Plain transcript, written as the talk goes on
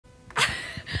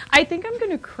I think I'm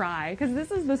gonna cry because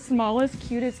this is the smallest,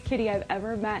 cutest kitty I've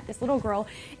ever met. This little girl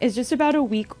is just about a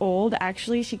week old.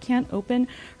 Actually, she can't open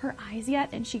her eyes yet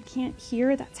and she can't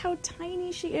hear. That's how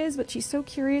tiny she is, but she's so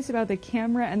curious about the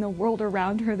camera and the world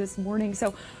around her this morning.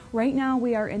 So right now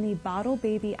we are in the bottle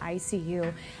baby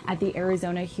ICU at the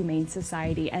Arizona Humane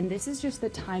Society, and this is just the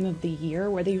time of the year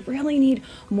where they really need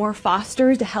more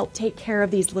fosters to help take care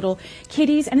of these little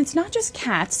kitties. And it's not just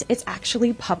cats, it's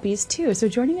actually puppies too. So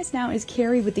joining us now is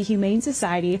Carrie with the Humane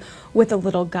Society with a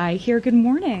little guy here. Good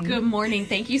morning. Good morning.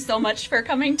 Thank you so much for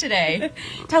coming today.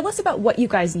 Tell us about what you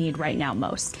guys need right now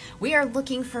most. We are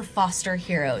looking for foster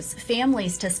heroes,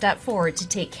 families to step forward to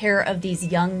take care of these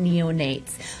young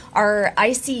neonates. Our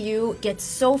ICU gets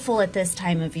so full at this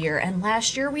time of year, and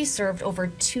last year we served over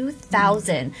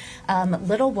 2,000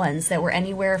 little ones that were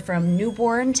anywhere from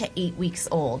newborn to 8 weeks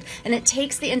old. And it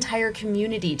takes the entire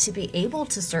community to be able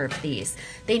to serve these.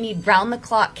 They need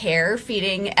round-the-clock care,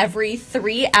 feeding every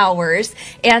 3 hours.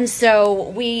 And so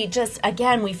we just,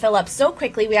 again, we fill up so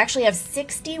quickly. We actually have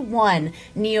 61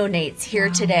 neonates here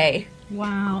today.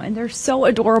 Wow, and they're so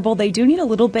adorable. They do need a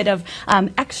little bit of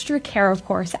extra care, of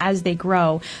course, as they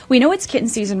grow. We know it's kitten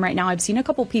season right now. I've seen a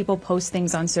couple people post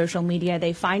things on social media.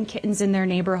 They find kittens in their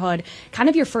neighborhood. Kind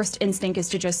of your first instinct is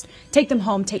to just take them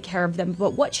home, take care of them.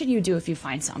 But what should you do if you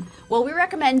find some? Well, we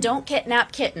recommend don't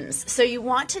kidnap kittens. So you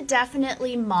want to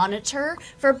definitely monitor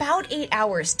for about 8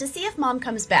 hours to see if mom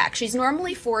comes back. She's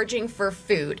normally foraging for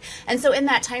food. And so in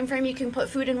that time frame, you can put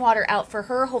food and water out for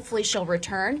her. Hopefully she'll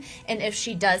return. And if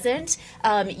she doesn't,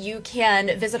 you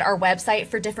can visit our website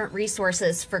for different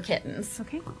resources for kittens.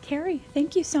 Okay, Carrie,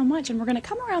 thank you so much. And we're going to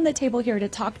come around the table here to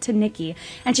talk to Nikki.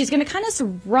 And she's going to kind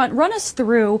of run us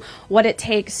through what it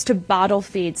takes to bottle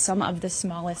feed some of the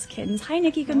smallest kittens. Hi,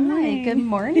 Nikki. Good morning. Hi, good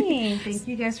morning. Thank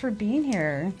you guys for being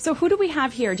here. So who do we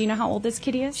have here? Do you know how old this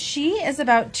kitty is? She is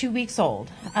about 2 weeks old.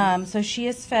 So she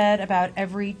is fed about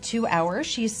every 2 hours.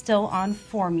 She's still on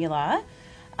formula.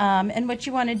 And what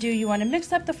you want to do, you want to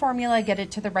mix up the formula, get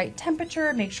it to the right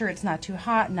temperature, make sure it's not too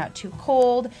hot, not too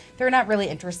cold. They're not really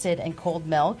interested in cold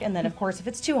milk. And then, of course, if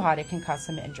it's too hot, it can cause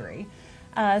some injury.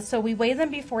 So we weigh them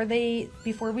before we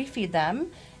feed them.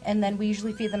 And then we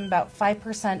usually feed them about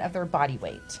 5% of their body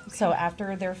weight. Okay. So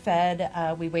after they're fed,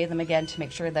 we weigh them again to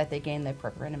make sure that they gain the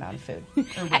appropriate amount of food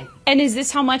or weight. And is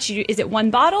this how much? Is it one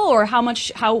bottle, or how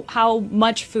much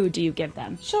food do you give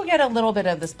them? She'll get a little bit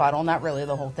of this bottle, not really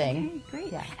the whole thing. Okay,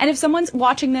 great. Yeah. And if someone's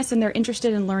watching this and they're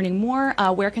interested in learning more,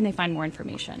 where can they find more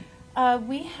information?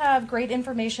 We have great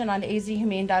information on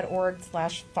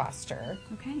azhumane.org/foster.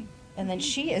 Okay. And then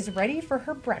she is ready for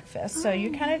her breakfast. So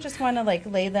you kind of just want to like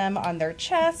lay them on their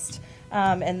chest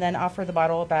and then offer the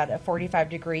bottle about a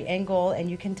 45-degree angle.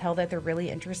 And you can tell that they're really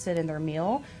interested in their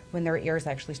meal when their ears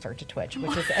actually start to twitch,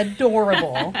 which is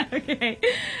adorable. Okay.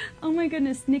 Oh my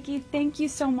goodness, Nikki, thank you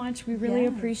so much. We really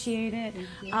appreciate it.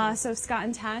 So Scott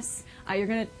and Tess, you're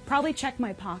going to probably check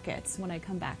my pockets when I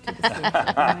come back to the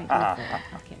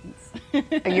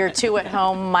station. Your two at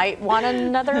home might want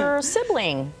another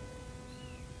sibling.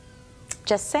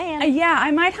 Just saying. Yeah,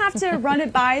 I might have to run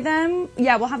it by them.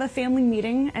 Yeah, we'll have a family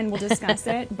meeting and we'll discuss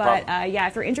it. But yeah,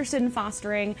 if you're interested in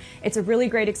fostering, it's a really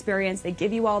great experience. They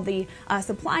give you all the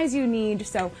supplies you need.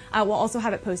 So we'll also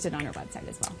have it posted on our website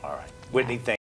as well. All right. Whitney, thank you.